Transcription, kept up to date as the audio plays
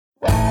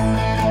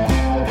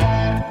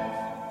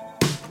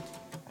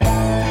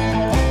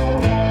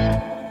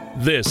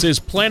This is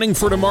Planning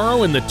for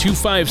Tomorrow in the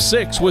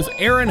 256 with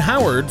Aaron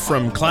Howard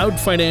from Cloud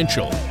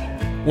Financial.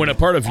 When a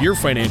part of your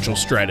financial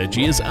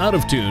strategy is out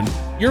of tune,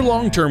 your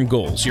long-term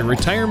goals, your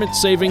retirement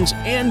savings,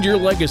 and your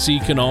legacy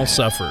can all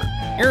suffer.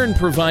 Aaron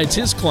provides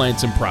his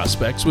clients and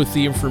prospects with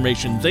the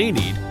information they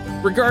need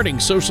regarding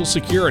Social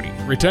Security,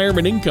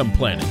 retirement income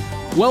planning,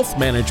 wealth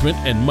management,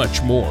 and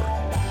much more.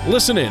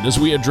 Listen in as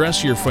we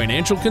address your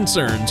financial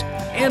concerns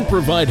and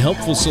provide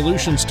helpful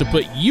solutions to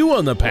put you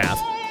on the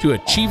path to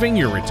achieving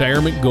your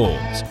retirement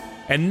goals.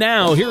 And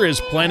now, here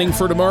is Planning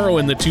for Tomorrow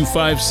in the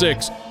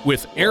 256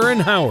 with Aaron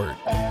Howard.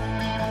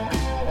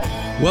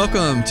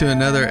 Welcome to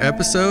another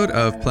episode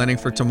of Planning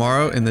for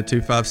Tomorrow in the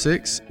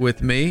 256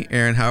 with me,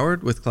 Aaron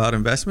Howard with Cloud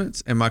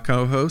Investments, and my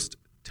co-host,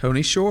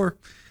 Tony Shore.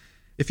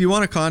 If you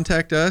want to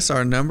contact us,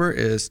 our number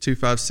is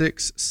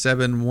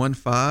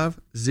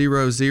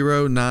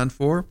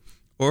 256-715-0094,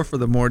 or for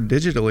the more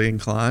digitally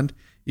inclined,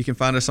 you can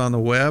find us on the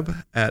web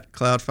at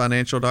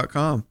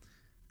cloudfinancial.com.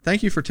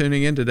 Thank you for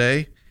tuning in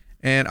today,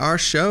 and our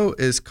show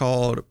is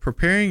called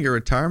Preparing Your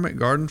Retirement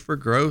Garden for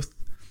Growth.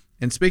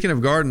 And speaking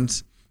of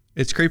gardens,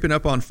 it's creeping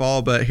up on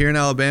fall, but here in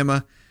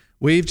Alabama,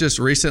 we've just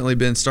recently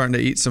been starting to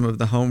eat some of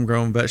the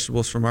homegrown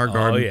vegetables from our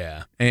garden. Oh,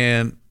 yeah.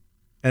 And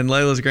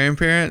Layla's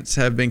grandparents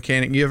have been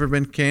canning. You ever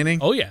been canning?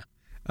 Oh, yeah.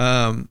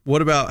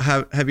 What about,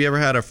 have you ever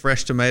had a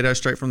fresh tomato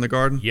straight from the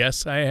garden?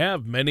 Yes, I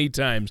have many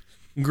times.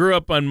 Grew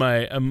up on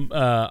my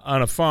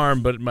on a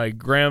farm, but my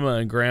grandma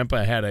and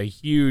grandpa had a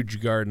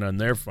huge garden on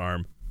their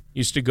farm.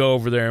 Used to go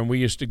over there, and we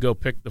used to go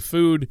pick the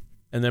food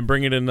and then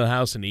bring it into the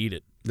house and eat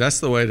it. That's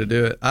the way to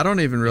do it. I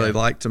don't even really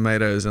like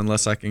tomatoes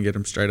unless I can get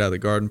them straight out of the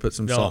garden, put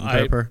some salt and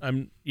pepper.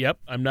 I'm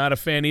not a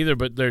fan either,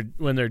 but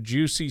when they're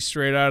juicy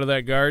straight out of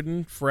that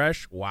garden,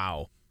 fresh,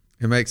 wow.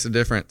 It makes a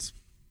difference.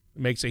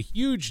 It makes a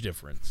huge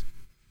difference.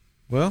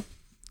 Well,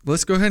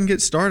 let's go ahead and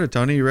get started,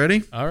 Tony. You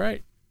ready? All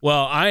right.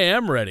 Well, I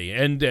am ready.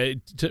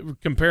 And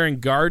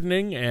comparing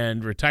gardening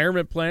and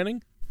retirement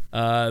planning,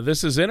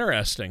 this is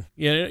interesting.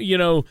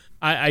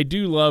 I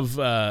do love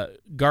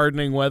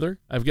gardening weather.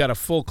 I've got a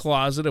full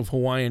closet of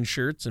Hawaiian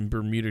shirts and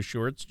Bermuda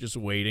shorts just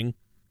waiting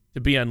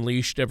to be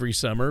unleashed every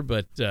summer.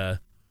 But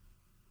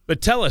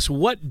tell us,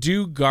 what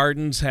do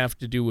gardens have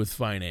to do with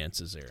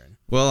finances, Aaron?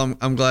 Well,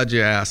 I'm glad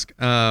you asked.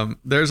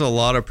 There's a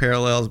lot of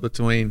parallels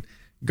between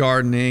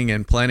gardening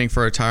and planning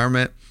for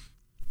retirement.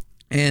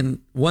 And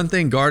one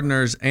thing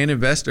gardeners and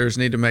investors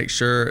need to make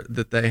sure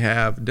that they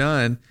have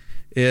done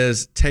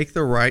is take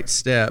the right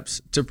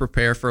steps to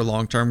prepare for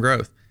long-term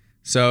growth.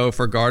 So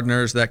for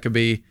gardeners, that could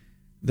be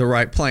the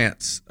right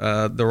plants,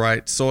 the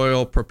right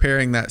soil,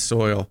 preparing that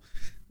soil.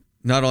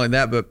 Not only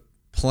that, but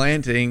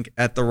planting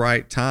at the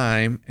right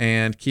time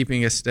and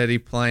keeping a steady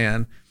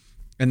plan.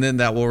 And then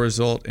that will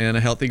result in a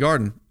healthy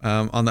garden.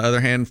 On the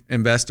other hand,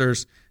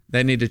 investors,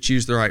 they need to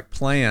choose the right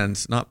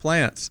plans, not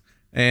plants.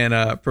 And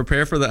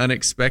prepare for the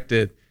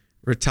unexpected,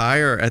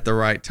 retire at the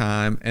right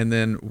time, and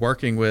then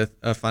working with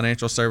a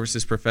financial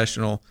services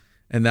professional,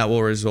 and that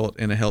will result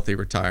in a healthy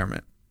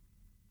retirement.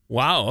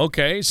 Wow,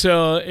 okay.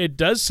 So it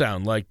does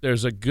sound like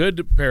there's a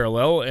good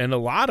parallel and a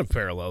lot of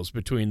parallels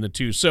between the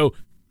two. So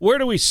where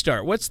do we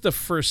start? What's the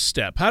first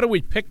step? How do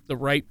we pick the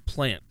right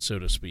plant, so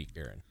to speak,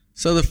 Aaron?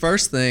 So the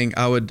first thing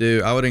I would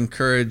do, I would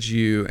encourage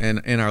you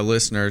and our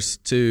listeners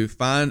to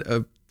find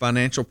a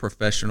financial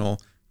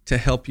professional to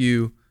help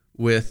you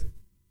with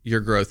your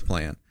growth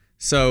plan.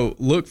 So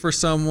look for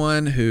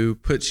someone who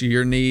puts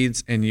your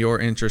needs and your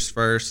interests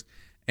first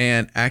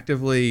and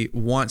actively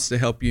wants to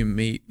help you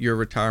meet your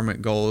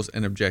retirement goals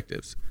and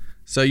objectives.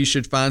 So you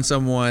should find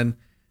someone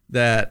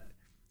that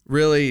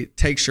really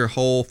takes your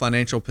whole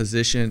financial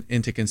position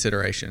into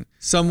consideration.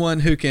 Someone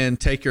who can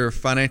take your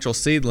financial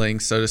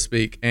seedlings, so to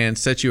speak, and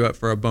set you up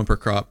for a bumper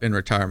crop in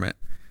retirement.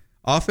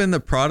 Often the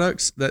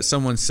products that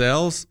someone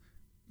sells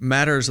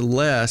matters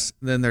less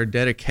than their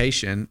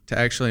dedication to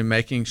actually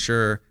making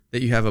sure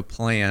that you have a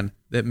plan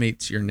that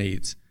meets your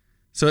needs.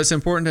 So it's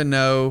important to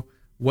know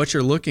what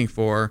you're looking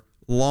for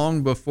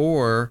long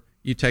before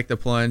you take the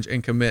plunge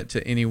and commit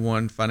to any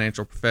one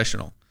financial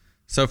professional.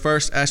 So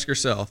first, ask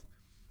yourself,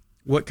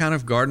 what kind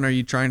of garden are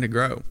you trying to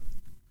grow?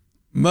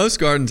 Most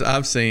gardens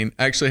I've seen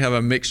actually have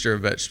a mixture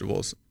of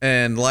vegetables.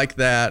 And like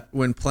that,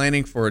 when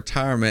planning for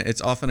retirement,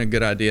 it's often a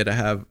good idea to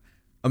have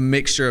a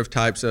mixture of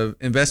types of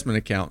investment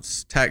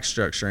accounts, tax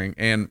structuring,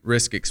 and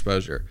risk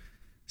exposure.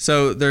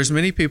 So there's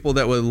many people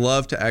that would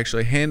love to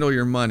actually handle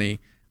your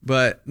money,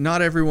 but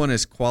not everyone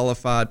is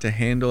qualified to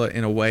handle it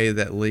in a way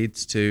that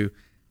leads to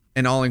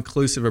an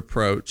all-inclusive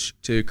approach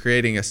to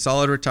creating a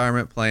solid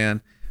retirement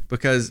plan,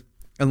 because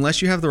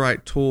unless you have the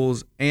right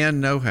tools and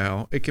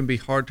know-how, it can be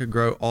hard to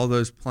grow all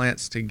those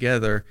plants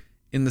together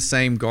in the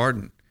same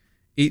garden.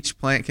 Each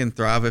plant can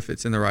thrive if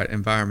it's in the right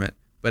environment,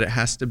 but it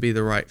has to be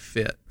the right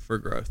fit for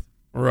growth.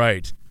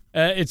 Right.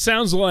 It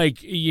sounds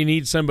like you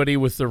need somebody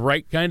with the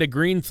right kind of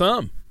green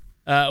thumb.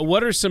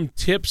 What are some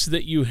tips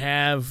that you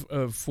have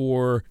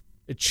for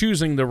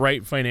choosing the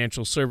right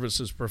financial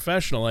services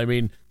professional? I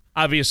mean,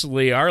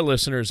 obviously our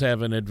listeners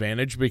have an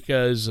advantage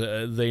because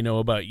they know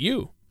about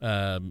you,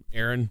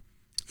 Aaron.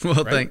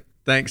 Well, right?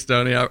 Thanks,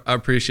 Tony. I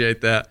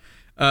appreciate that.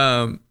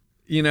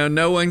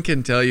 No one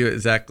can tell you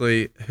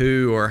exactly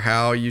who or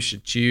how you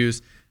should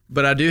choose,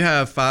 but I do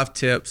have 5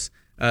 tips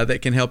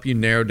that can help you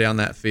narrow down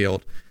that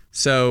field.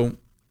 So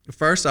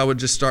first, I would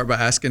just start by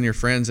asking your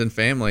friends and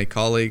family,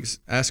 colleagues,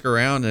 ask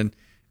around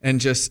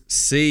and just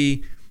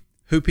see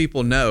who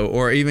people know,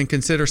 or even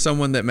consider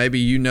someone that maybe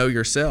you know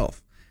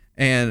yourself.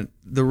 And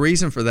the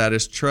reason for that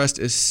is trust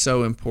is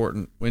so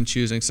important when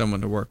choosing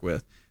someone to work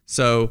with.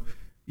 So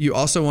you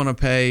also want to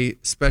pay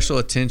special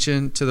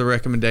attention to the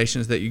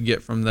recommendations that you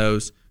get from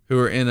those who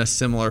are in a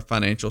similar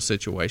financial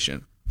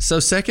situation. So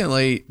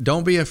secondly,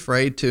 don't be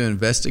afraid to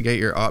investigate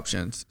your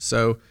options.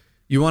 So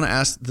you want to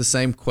ask the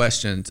same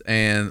questions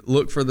and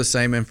look for the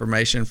same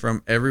information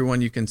from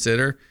everyone you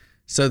consider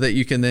so that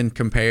you can then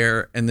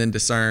compare and then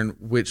discern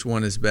which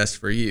one is best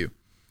for you.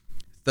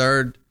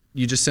 Third,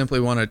 you just simply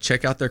want to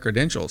check out their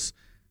credentials.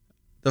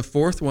 The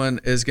fourth one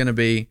is going to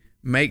be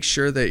make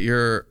sure that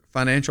your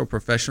financial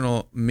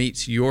professional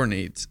meets your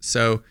needs.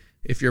 So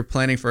if you're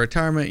planning for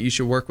retirement, you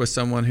should work with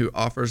someone who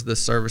offers the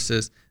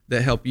services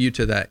that help you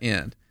to that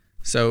end.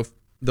 So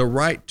the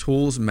right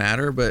tools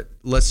matter, but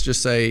let's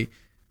just say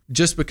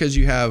just because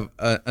you have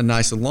a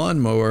nice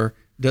lawnmower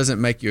doesn't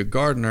make you a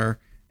gardener.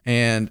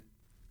 And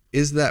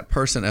is that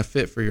person a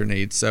fit for your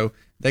needs? So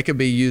they could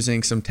be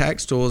using some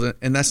tax tools,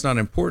 and that's not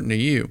important to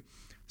you.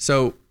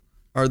 So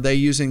are they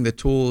using the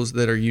tools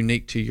that are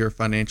unique to your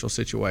financial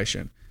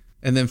situation?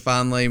 And then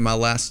finally, my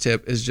last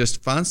tip is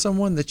just find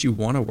someone that you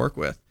want to work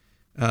with,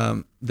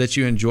 that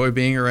you enjoy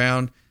being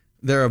around.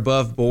 They're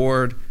above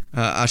board.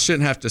 I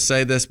shouldn't have to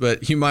say this,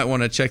 but you might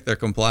want to check their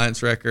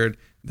compliance record,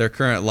 their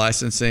current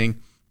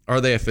licensing. Are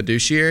they a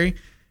fiduciary?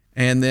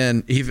 And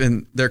then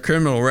even their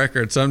criminal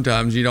record.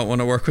 Sometimes you don't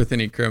want to work with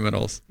any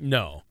criminals.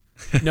 No,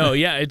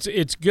 yeah,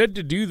 it's good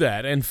to do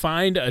that and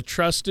find a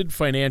trusted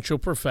financial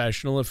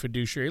professional, a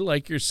fiduciary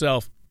like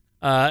yourself.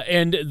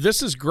 And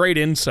this is great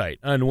insight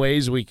on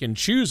ways we can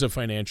choose a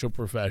financial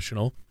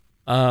professional.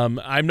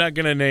 I'm not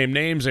going to name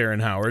names, Aaron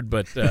Howard,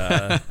 but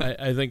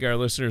I think our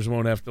listeners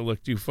won't have to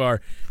look too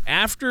far.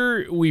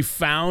 After we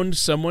found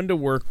someone to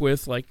work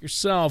with like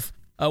yourself,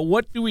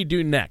 what do we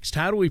do next?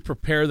 How do we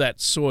prepare that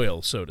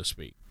soil, so to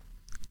speak?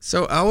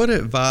 So I would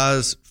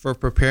advise for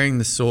preparing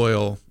the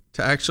soil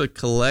to actually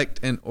collect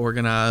and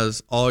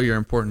organize all your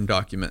important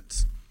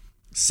documents.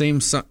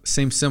 Seems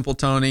simple,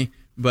 Tony,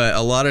 but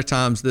a lot of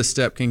times this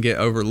step can get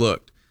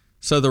overlooked.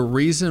 So the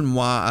reason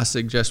why I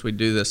suggest we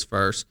do this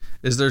first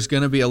is there's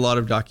going to be a lot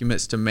of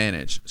documents to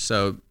manage.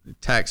 So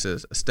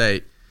taxes,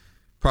 estate,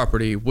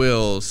 property,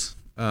 wills,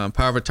 power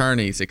of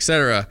attorneys,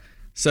 etc.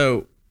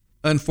 So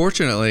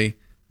unfortunately,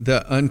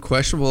 the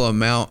unquestionable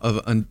amount of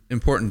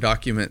important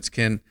documents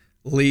can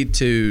lead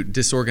to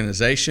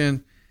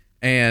disorganization,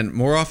 and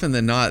more often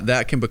than not,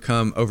 that can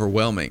become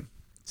overwhelming.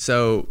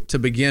 So to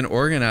begin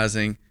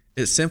organizing,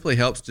 it simply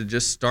helps to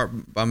just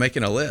start by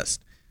making a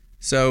list.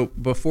 So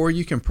before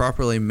you can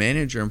properly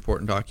manage your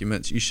important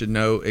documents, you should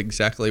know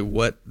exactly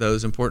what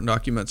those important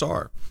documents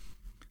are.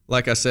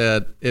 Like I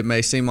said, it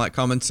may seem like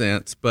common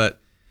sense, but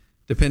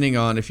depending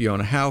on if you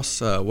own a house,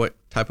 what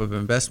type of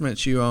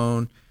investments you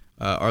own,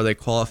 are they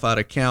qualified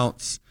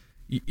accounts,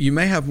 you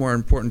may have more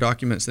important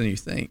documents than you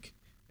think.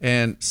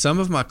 And some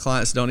of my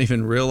clients don't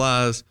even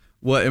realize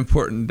what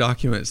important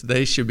documents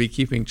they should be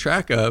keeping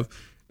track of.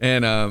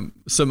 And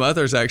some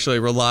others actually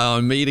rely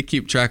on me to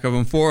keep track of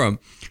them for them.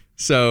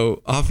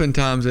 So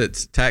oftentimes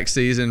it's tax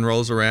season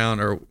rolls around,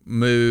 or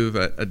move,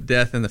 a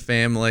death in the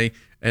family.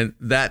 And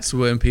that's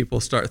when people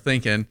start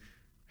thinking,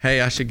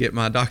 hey, I should get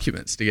my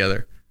documents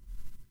together.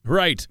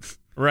 Right.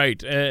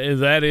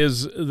 That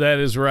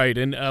is right.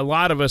 And a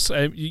lot of us,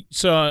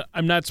 so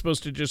I'm not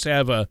supposed to just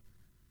have a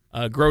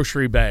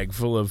grocery bag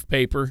full of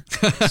paper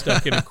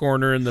stuck in a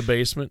corner in the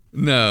basement?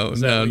 No, Is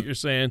that what you're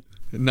saying?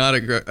 Not a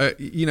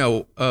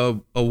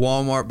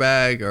Walmart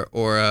bag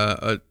or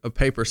a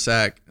paper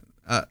sack.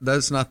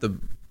 That's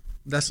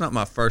not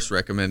my first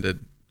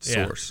recommended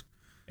source.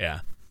 Yeah.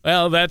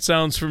 Well, that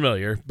sounds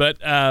familiar,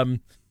 but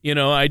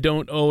I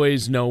don't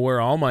always know where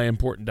all my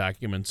important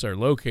documents are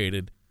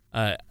located.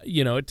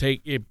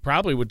 It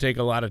probably would take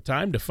a lot of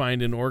time to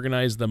find and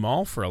organize them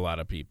all for a lot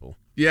of people.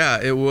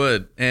 Yeah, it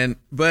would.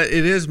 But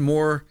it is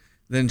more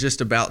than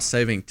just about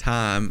saving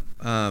time.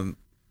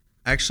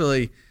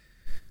 Actually,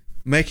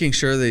 making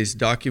sure these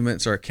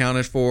documents are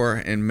accounted for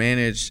and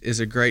managed is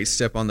a great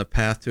step on the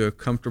path to a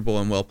comfortable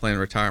and well-planned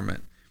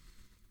retirement.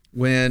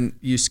 When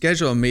you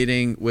schedule a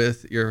meeting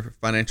with your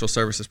financial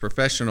services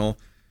professional,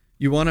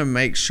 you want to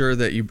make sure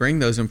that you bring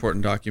those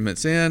important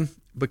documents in,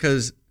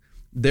 because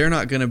they're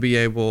not going to be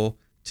able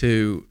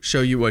to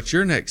show you what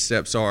your next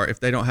steps are if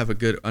they don't have a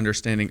good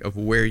understanding of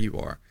where you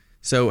are.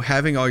 So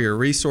having all your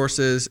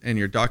resources and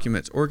your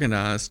documents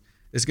organized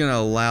is going to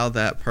allow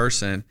that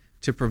person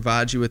to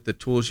provide you with the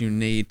tools you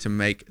need to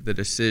make the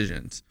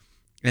decisions.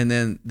 And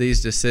then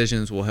these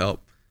decisions will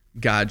help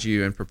guide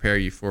you and prepare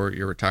you for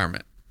your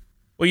retirement.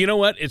 Well, you know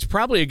what? It's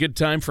probably a good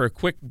time for a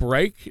quick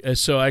break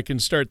so I can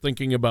start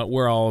thinking about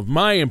where all of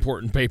my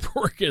important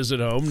paperwork is at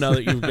home now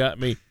that you've got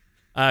me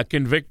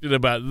convicted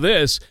about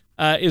this.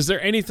 Is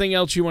there anything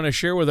else you want to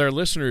share with our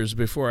listeners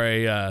before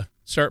I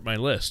start my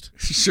list?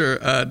 Sure.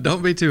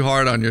 Don't be too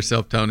hard on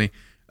yourself, Tony.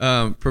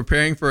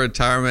 Preparing for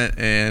retirement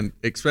and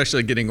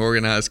especially getting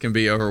organized can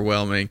be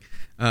overwhelming.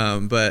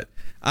 But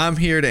I'm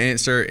here to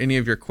answer any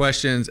of your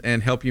questions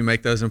and help you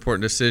make those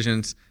important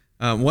decisions.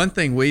 One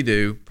thing we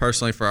do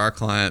personally for our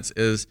clients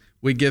is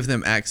we give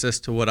them access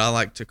to what I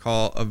like to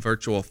call a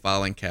virtual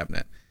filing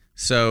cabinet.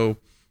 So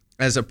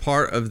as a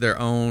part of their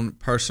own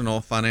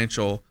personal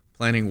financial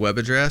planning web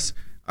address,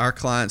 our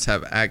clients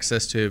have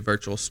access to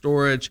virtual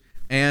storage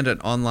and an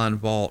online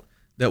vault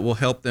that will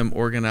help them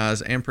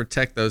organize and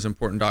protect those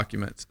important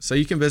documents. So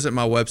you can visit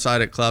my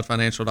website at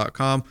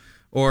cloudfinancial.com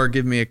or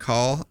give me a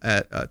call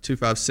at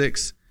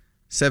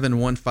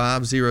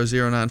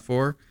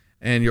 256-715-0094,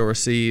 and you'll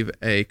receive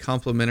a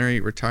complimentary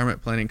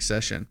retirement planning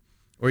session.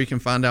 Or you can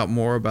find out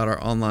more about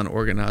our online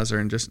organizer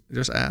and just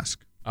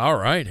ask. All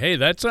right. Hey,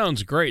 that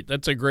sounds great.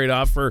 That's a great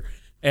offer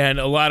and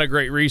a lot of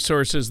great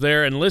resources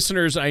there. And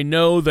listeners, I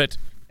know that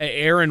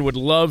Aaron would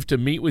love to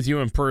meet with you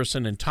in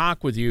person and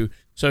talk with you.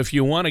 So if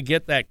you want to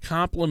get that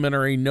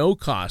complimentary, no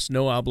cost,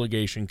 no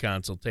obligation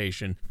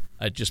consultation,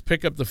 just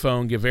pick up the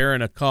phone, give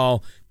Aaron a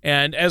call.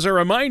 And as a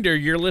reminder,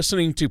 you're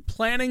listening to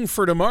Planning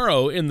for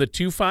Tomorrow in the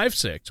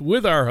 256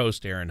 with our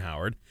host, Aaron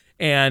Howard.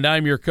 And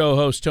I'm your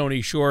co-host,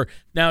 Tony Shore.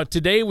 Now,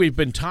 today we've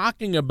been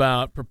talking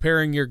about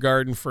preparing your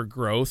garden for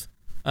growth.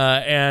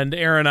 And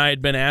Aaron and I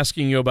had been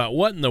asking you about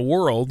what in the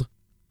world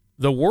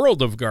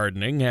of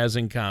gardening has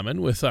in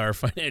common with our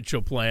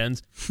financial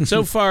plans.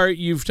 So far,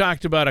 you've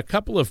talked about a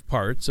couple of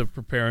parts of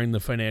preparing the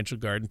financial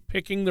garden: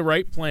 picking the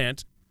right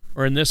plant,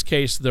 or in this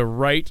case, the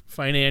right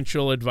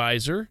financial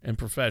advisor and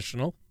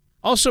professional.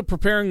 Also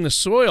preparing the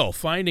soil,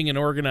 finding and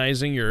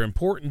organizing your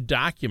important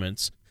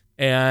documents.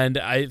 And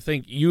I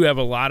think you have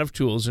a lot of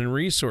tools and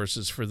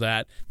resources for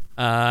that,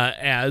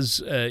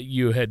 as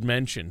you had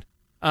mentioned.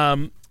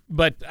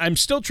 But I'm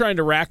still trying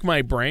to rack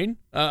my brain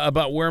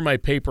about where my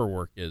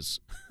paperwork is.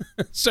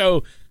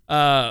 So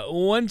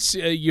once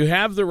you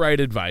have the right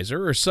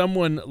advisor or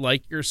someone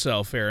like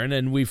yourself, Aaron,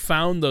 and we've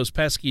found those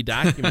pesky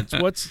documents,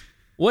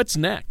 what's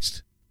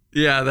next?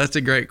 Yeah, that's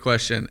a great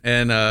question,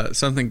 and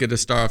something good to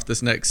start off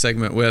this next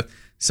segment with.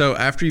 So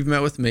after you've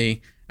met with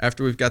me,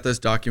 after we've got those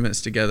documents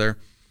together,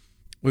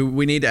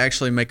 we need to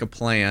actually make a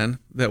plan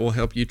that will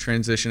help you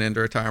transition into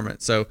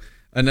retirement. So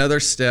another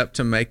step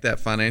to make that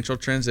financial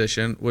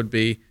transition would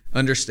be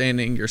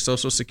understanding your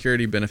Social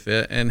Security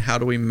benefit and how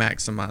do we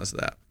maximize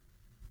that.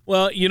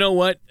 Well, you know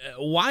what?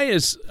 Why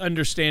is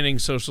understanding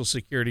Social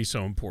Security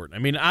so important? I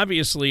mean,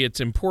 obviously it's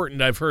important.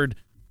 I've heard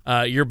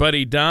your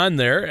buddy Don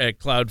there at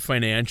Cloud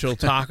Financial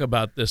talk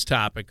about this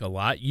topic a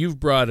lot. You've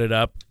brought it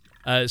up.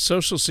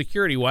 Social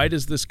Security, why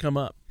does this come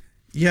up?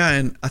 Yeah,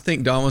 and I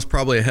think Don was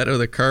probably ahead of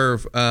the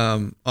curve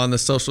on the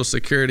Social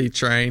Security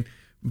train,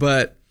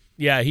 but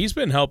yeah, he's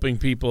been helping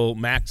people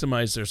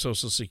maximize their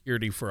Social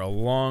Security for a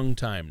long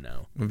time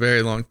now. A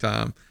very long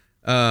time.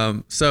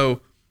 So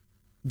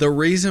the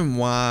reason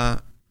why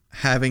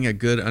having a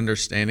good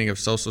understanding of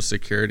Social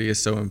Security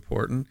is so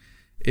important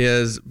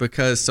is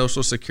because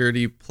Social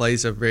Security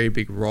plays a very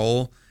big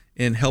role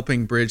in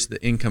helping bridge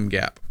the income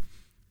gap.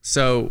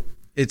 So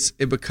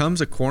it becomes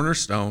a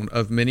cornerstone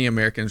of many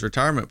Americans'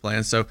 retirement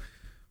plans. So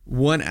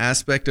one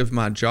aspect of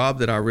my job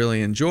that I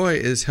really enjoy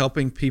is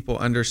helping people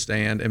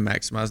understand and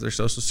maximize their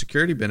Social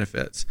Security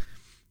benefits.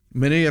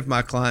 Many of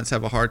my clients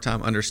have a hard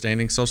time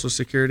understanding Social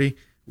Security,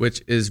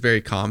 which is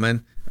very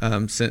common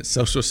since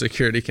Social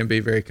Security can be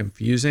very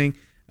confusing.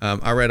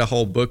 I read a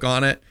whole book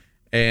on it,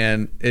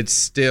 and I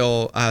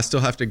still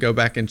have to go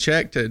back and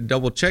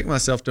double check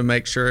myself to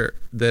make sure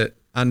that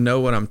I know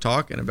what I'm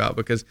talking about,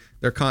 because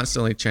they're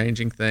constantly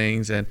changing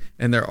things and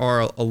there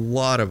are a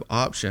lot of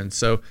options.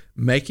 So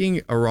making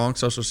a wrong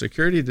Social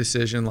Security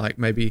decision, like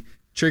maybe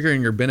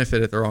triggering your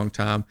benefit at the wrong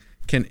time,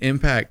 can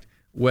impact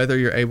whether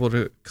you're able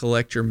to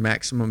collect your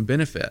maximum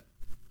benefit.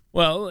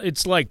 Well,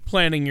 it's like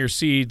planting your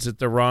seeds at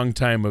the wrong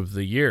time of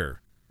the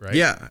year, right?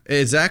 Yeah,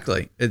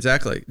 exactly.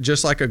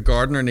 Just like a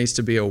gardener needs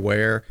to be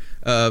aware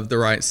of the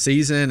right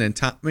season and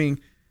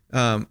timing,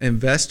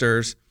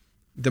 investors,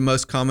 the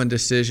most common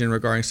decision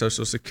regarding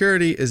Social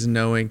Security is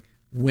knowing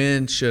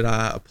when should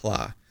I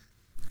apply.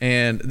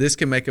 And this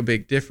can make a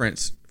big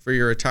difference for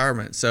your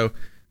retirement. So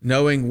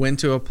knowing when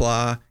to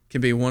apply can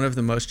be one of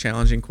the most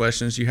challenging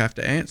questions you have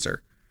to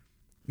answer.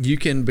 You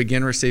can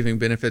begin receiving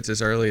benefits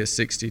as early as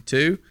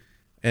 62,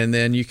 and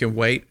then you can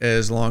wait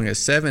as long as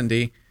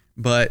 70.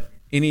 But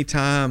any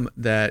time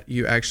that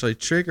you actually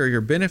trigger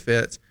your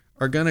benefits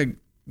are going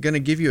to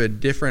give you a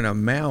different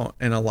amount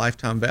and a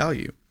lifetime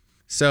value.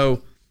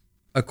 So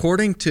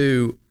according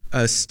to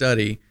a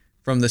study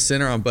from the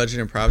Center on Budget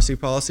and Privacy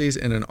Policies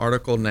in an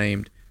article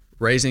named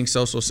Raising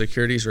Social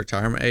Security's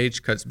Retirement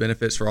Age Cuts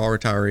Benefits for All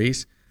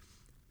Retirees,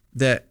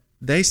 that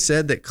they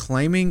said that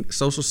claiming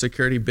Social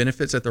Security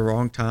benefits at the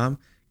wrong time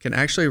can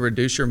actually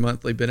reduce your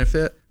monthly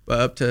benefit by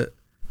up to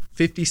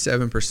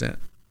 57%.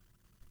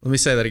 Let me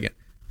say that again.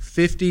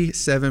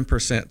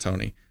 57%,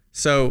 Tony.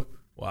 So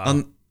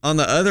wow. On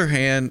the other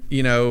hand,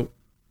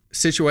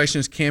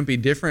 situations can be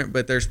different,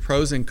 but there's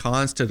pros and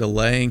cons to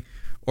delaying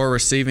or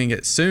receiving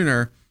it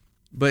sooner.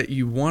 But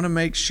you want to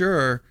make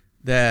sure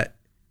that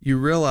you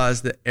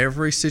realize that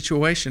every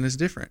situation is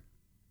different.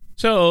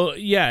 So,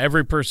 yeah,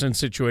 every person's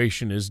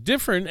situation is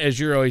different, as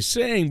you're always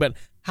saying, but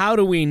how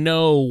do we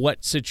know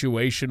what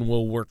situation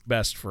will work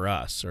best for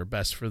us or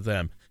best for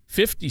them?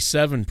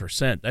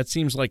 57%, that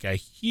seems like a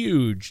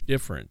huge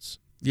difference.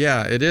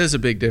 Yeah, it is a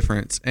big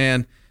difference.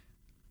 And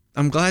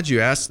I'm glad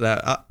you asked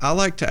that. I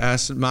like to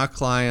ask my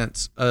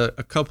clients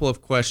a couple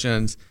of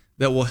questions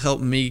that will help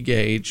me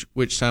gauge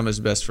which time is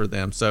best for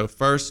them. So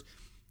first,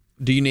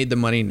 do you need the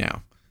money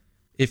now?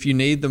 If you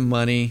need the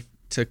money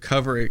to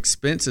cover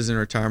expenses in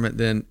retirement,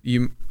 then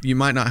you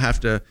might not have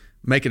to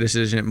make a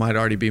decision. It might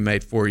already be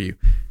made for you.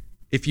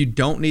 If you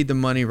don't need the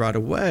money right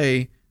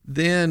away,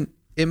 then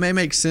it may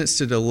make sense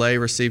to delay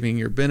receiving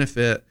your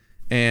benefit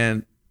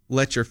and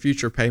let your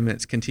future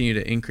payments continue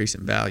to increase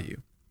in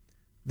value.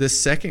 The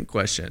second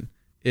question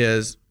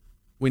is,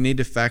 we need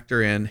to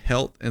factor in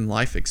health and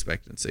life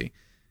expectancy.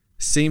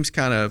 Seems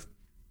kind of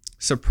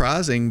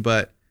surprising,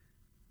 but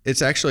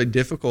it's actually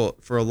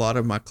difficult for a lot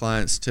of my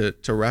clients to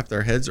wrap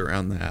their heads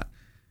around that.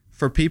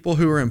 For people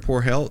who are in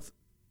poor health,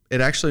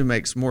 it actually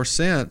makes more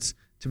sense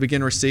to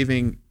begin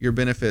receiving your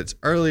benefits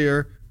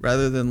earlier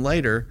rather than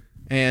later.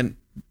 And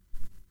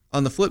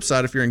on the flip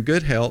side, if you're in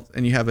good health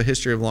and you have a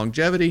history of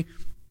longevity,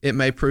 it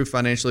may prove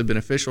financially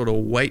beneficial to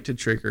wait to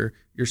trigger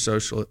your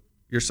Social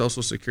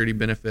Security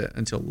benefit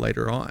until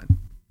later on.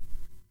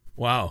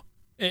 Wow.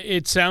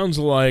 It sounds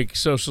like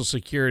Social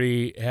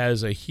Security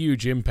has a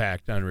huge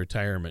impact on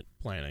retirement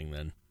planning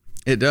then.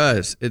 It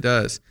does. It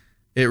does.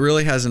 It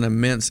really has an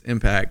immense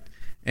impact.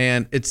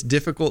 And it's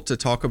difficult to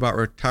talk about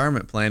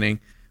retirement planning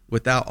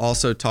without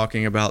also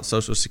talking about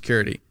Social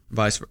Security.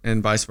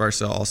 Vice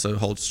versa also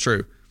holds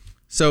true.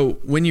 So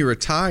when you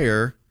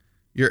retire,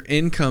 your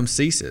income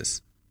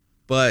ceases,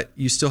 but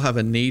you still have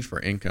a need for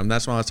income.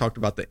 That's why I talked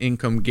about the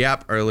income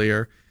gap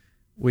earlier.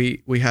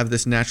 We have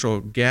this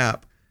natural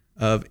gap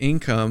of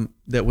income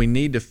that we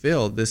need to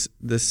fill. This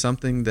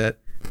something that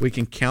we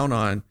can count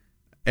on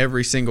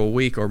every single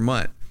week or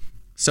month.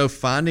 So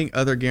finding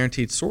other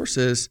guaranteed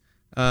sources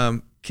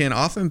can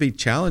often be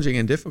challenging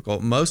and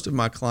difficult. Most of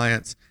my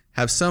clients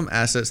have some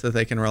assets that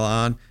they can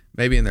rely on,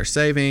 maybe in their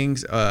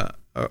savings,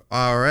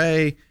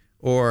 IRA,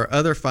 or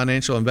other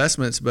financial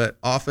investments, but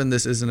often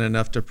this isn't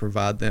enough to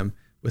provide them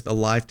with a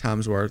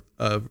lifetime's worth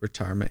of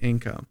retirement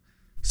income.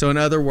 So in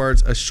other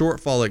words, a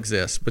shortfall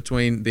exists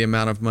between the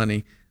amount of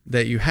money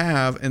that you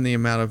have and the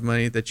amount of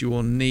money that you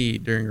will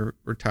need during your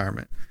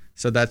retirement.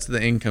 So that's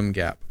the income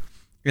gap.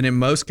 And in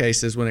most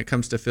cases, when it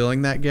comes to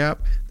filling that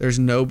gap, there's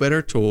no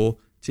better tool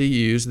to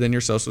use than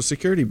your Social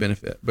Security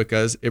benefit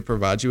because it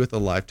provides you with a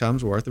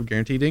lifetime's worth of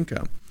guaranteed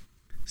income.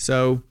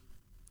 So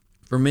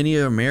for many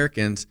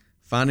Americans,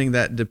 finding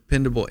that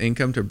dependable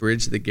income to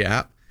bridge the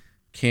gap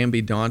can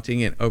be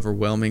daunting and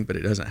overwhelming, but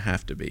it doesn't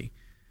have to be.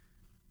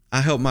 I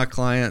help my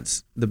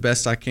clients the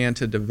best I can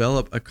to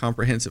develop a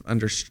comprehensive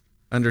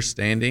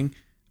understanding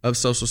of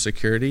Social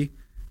Security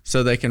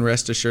so they can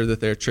rest assured that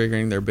they're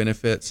triggering their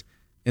benefits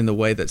in the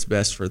way that's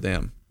best for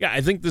them. Yeah,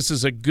 I think this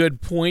is a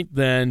good point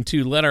then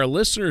to let our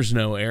listeners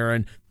know,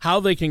 Aaron, how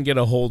they can get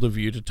a hold of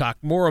you to talk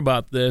more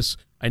about this.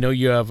 I know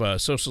you have a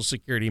Social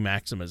Security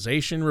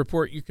maximization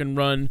report you can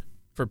run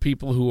for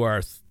people who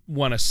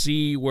want to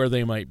see where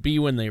they might be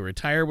when they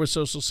retire with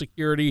Social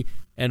Security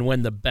and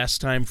when the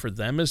best time for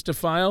them is to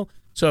file.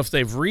 So if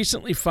they've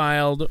recently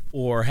filed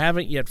or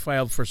haven't yet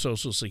filed for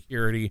Social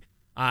Security,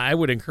 I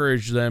would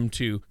encourage them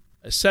to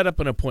set up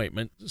an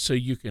appointment so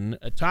you can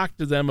talk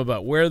to them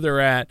about where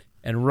they're at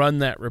and run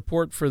that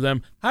report for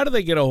them. How do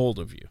they get a hold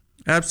of you?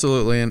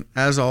 Absolutely. And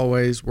as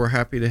always, we're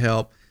happy to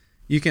help.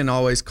 You can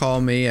always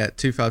call me at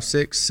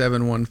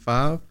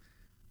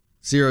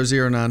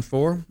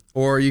 256-715-0094,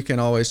 or you can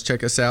always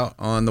check us out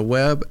on the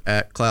web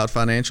at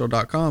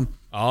cloudfinancial.com.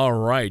 All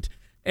right.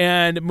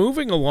 And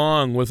moving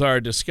along with our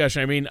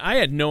discussion, I mean, I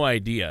had no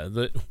idea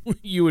that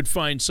you would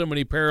find so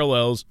many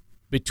parallels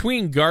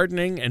between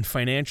gardening and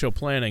financial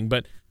planning,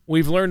 but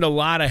we've learned a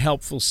lot of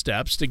helpful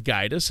steps to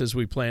guide us as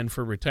we plan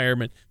for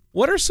retirement.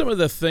 What are some of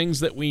the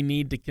things that we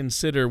need to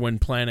consider when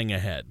planning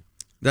ahead?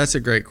 That's a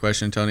great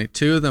question, Tony.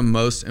 Two of the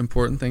most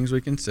important things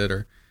we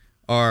consider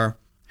are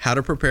how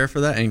to prepare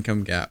for that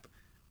income gap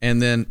and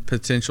then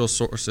potential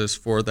sources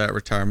for that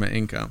retirement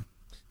income.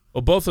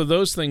 Well, both of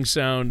those things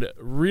sound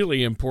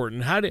really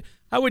important. How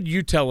would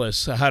you tell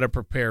us how to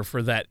prepare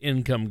for that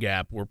income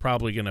gap we're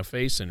probably going to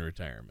face in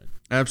retirement?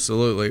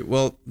 Absolutely.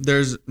 Well,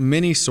 there's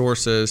many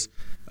sources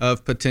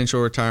of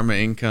potential retirement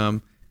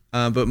income,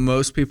 but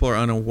most people are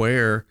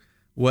unaware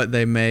what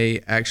they may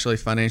actually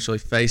financially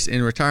face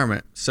in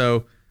retirement.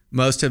 So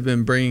most have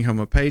been bringing home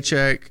a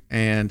paycheck,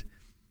 and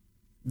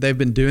they've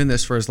been doing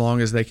this for as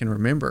long as they can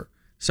remember.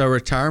 So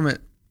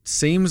retirement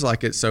seems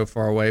like it's so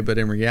far away, but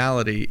in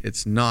reality,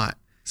 it's not.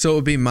 So it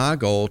would be my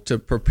goal to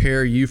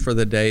prepare you for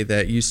the day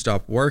that you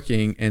stop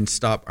working and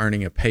stop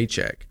earning a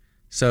paycheck.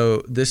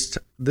 So this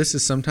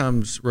is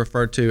sometimes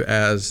referred to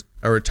as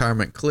a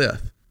retirement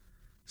cliff.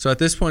 So at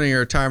this point in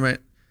your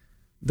retirement,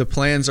 the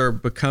plans are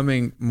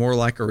becoming more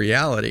like a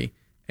reality.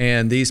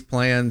 And these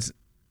plans,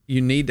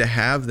 you need to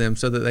have them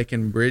so that they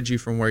can bridge you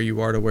from where you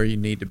are to where you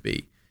need to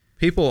be.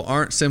 People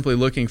aren't simply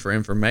looking for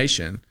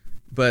information,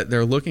 but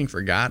they're looking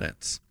for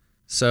guidance.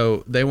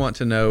 So they want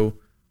to know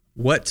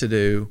what to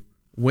do,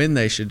 when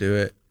they should do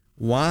it,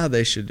 why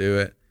they should do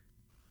it,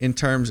 in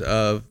terms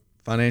of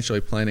financially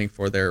planning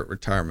for their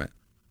retirement.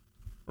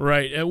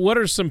 Right. And what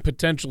are some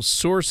potential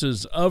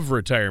sources of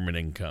retirement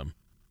income?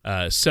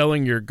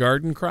 Selling your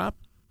garden crop?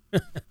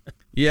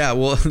 Yeah,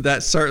 well,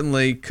 that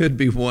certainly could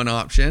be one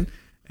option.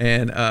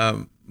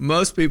 And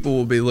most people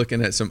will be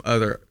looking at some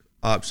other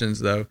options,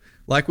 though.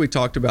 Like we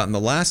talked about in the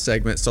last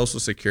segment, Social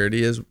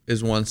Security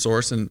is one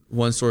source, and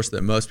one source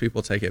that most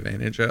people take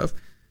advantage of.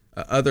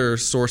 Other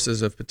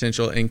sources of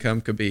potential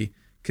income could be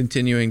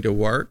continuing to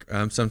work,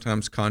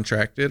 sometimes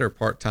contracted or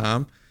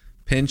part-time.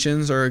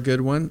 Pensions are a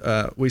good one.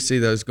 We see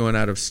those going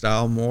out of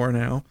style more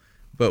now,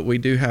 but we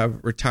do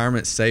have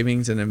retirement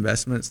savings and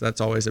investments.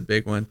 That's always a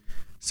big one.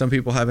 Some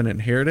people have an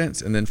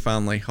inheritance, and then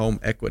finally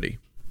home equity.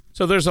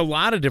 So there's a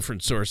lot of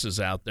different sources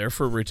out there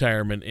for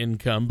retirement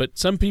income, but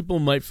some people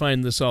might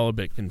find this all a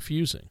bit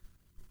confusing.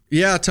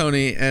 Yeah,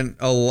 Tony, and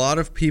a lot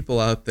of people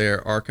out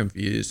there are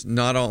confused,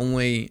 not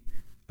only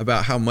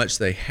about how much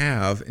they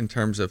have in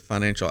terms of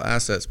financial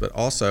assets, but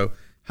also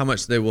how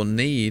much they will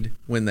need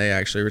when they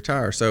actually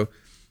retire. So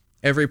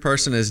every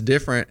person is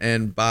different,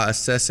 and by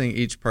assessing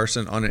each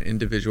person on an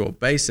individual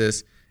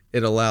basis,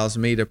 it allows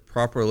me to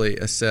properly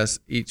assess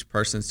each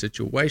person's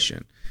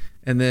situation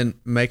and then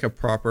make a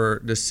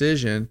proper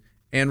decision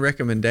and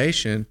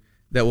recommendation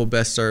that will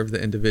best serve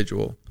the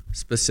individual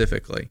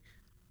specifically.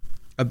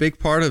 A big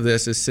part of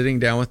this is sitting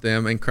down with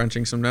them and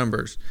crunching some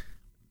numbers.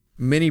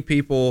 Many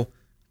people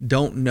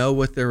don't know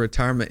what their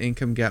retirement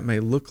income gap may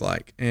look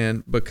like.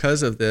 And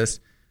because of this,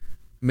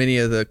 many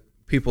of the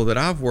people that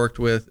I've worked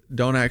with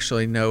don't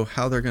actually know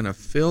how they're going to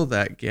fill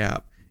that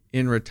gap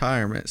in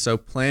retirement. So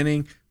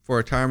planning for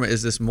retirement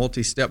is this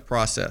multi-step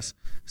process.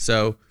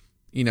 So,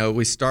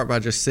 we start by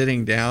just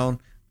sitting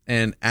down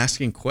and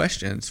asking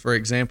questions. For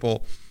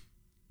example,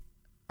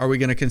 are we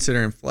going to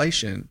consider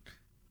inflation?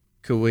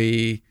 Could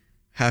we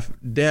have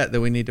debt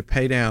that we need to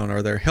pay down?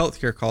 Are there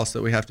healthcare costs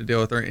that we have to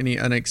deal with, or any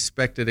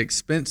unexpected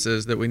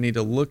expenses that we need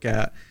to look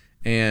at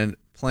and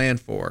plan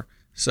for?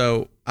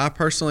 So I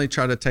personally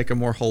try to take a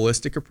more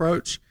holistic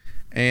approach,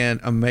 and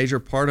a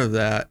major part of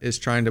that is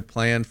trying to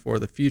plan for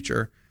the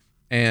future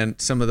and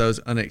some of those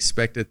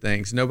unexpected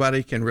things.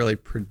 Nobody can really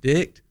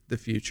predict the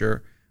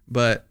future,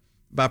 but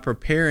by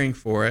preparing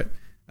for it,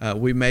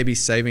 we may be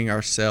saving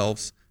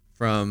ourselves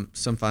from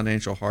some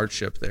financial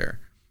hardship there.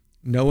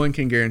 No one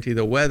can guarantee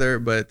the weather,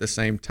 but at the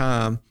same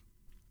time,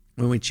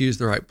 when we choose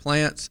the right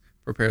plants,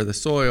 prepare the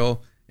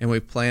soil, and we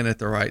plant at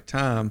the right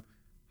time,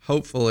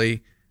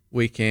 hopefully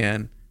we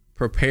can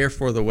prepare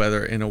for the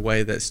weather in a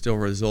way that still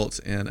results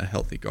in a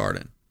healthy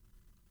garden.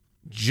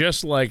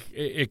 Just like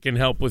it can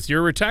help with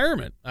your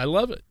retirement. I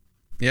love it.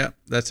 Yeah,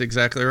 that's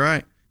exactly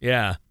right.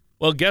 Yeah.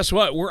 Well, guess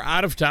what? We're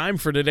out of time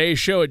for today's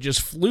show. It just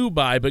flew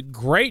by, but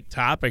great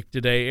topic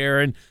today,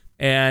 Aaron,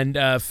 and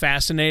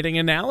fascinating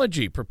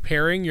analogy.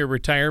 Preparing your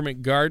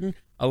retirement garden.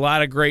 A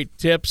lot of great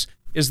tips.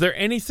 Is there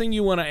anything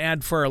you want to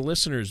add for our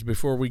listeners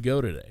before we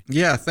go today?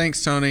 Yeah,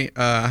 thanks, Tony.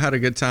 I had a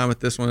good time with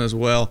this one as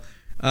well.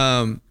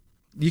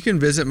 You can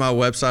visit my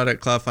website at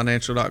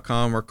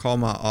cloudfinancial.com or call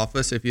my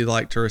office if you'd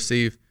like to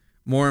receive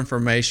more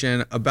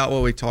information about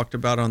what we talked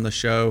about on the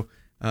show,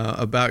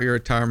 about your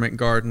retirement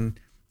garden.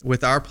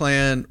 With our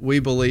plan, we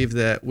believe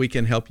that we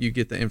can help you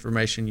get the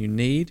information you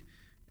need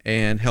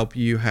and help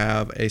you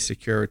have a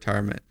secure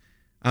retirement.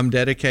 I'm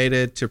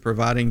dedicated to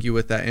providing you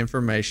with that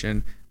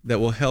information that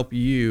will help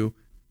you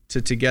to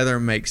together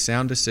make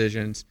sound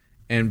decisions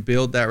and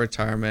build that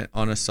retirement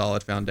on a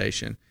solid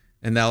foundation.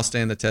 And that'll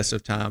stand the test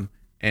of time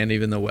and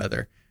even the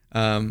weather.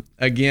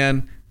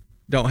 Again,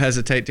 don't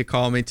hesitate to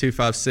call me,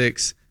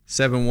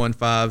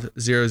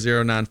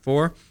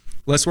 256-715-0094.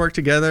 Let's work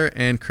together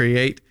and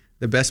create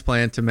the best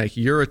plan to make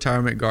your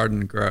retirement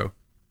garden grow.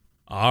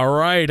 All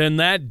right, and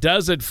that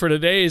does it for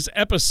today's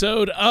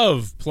episode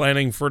of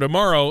Planning for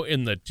Tomorrow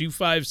in the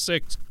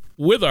 256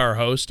 with our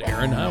host,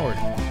 Aaron Howard.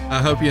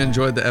 I hope you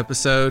enjoyed the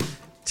episode.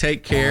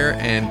 Take care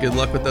and good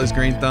luck with those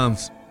green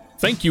thumbs.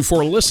 Thank you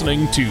for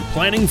listening to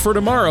Planning for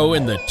Tomorrow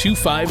in the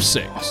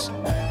 256.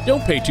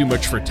 Don't pay too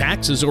much for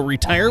taxes or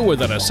retire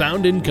without a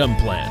sound income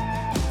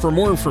plan. For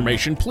more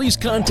information, please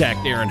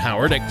contact Aaron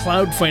Howard at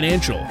Cloud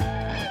Financial.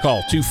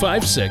 Call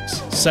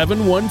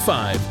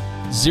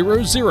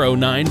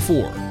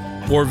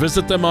 256-715-0094 or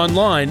visit them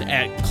online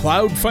at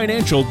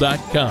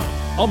cloudfinancial.com.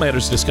 All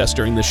matters discussed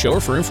during this show are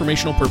for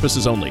informational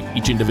purposes only.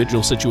 Each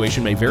individual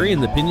situation may vary,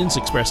 and the opinions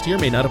expressed here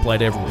may not apply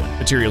to everyone.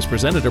 Materials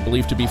presented are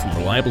believed to be from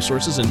reliable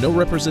sources, and no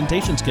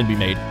representations can be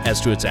made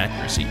as to its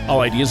accuracy.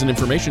 All ideas and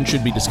information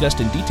should be discussed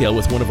in detail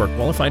with one of our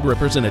qualified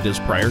representatives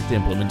prior to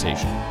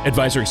implementation.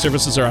 Advisory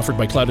services are offered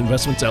by Cloud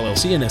Investments,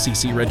 LLC, an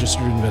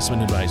SEC-registered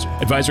investment advisor.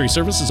 Advisory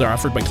services are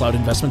offered by Cloud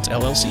Investments,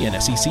 LLC, an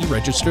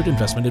SEC-registered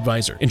investment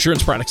advisor.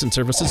 Insurance products and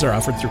services are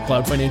offered through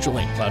Cloud Financial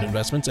Inc. Cloud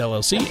Investments,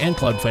 LLC, and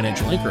Cloud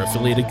Financial Inc. are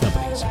affiliated companies.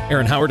 companies.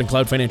 Aaron Howard and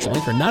Cloud Financial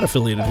Inc. are not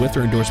affiliated with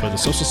or endorsed by the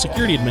Social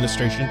Security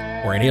Administration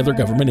or any other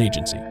government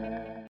agency.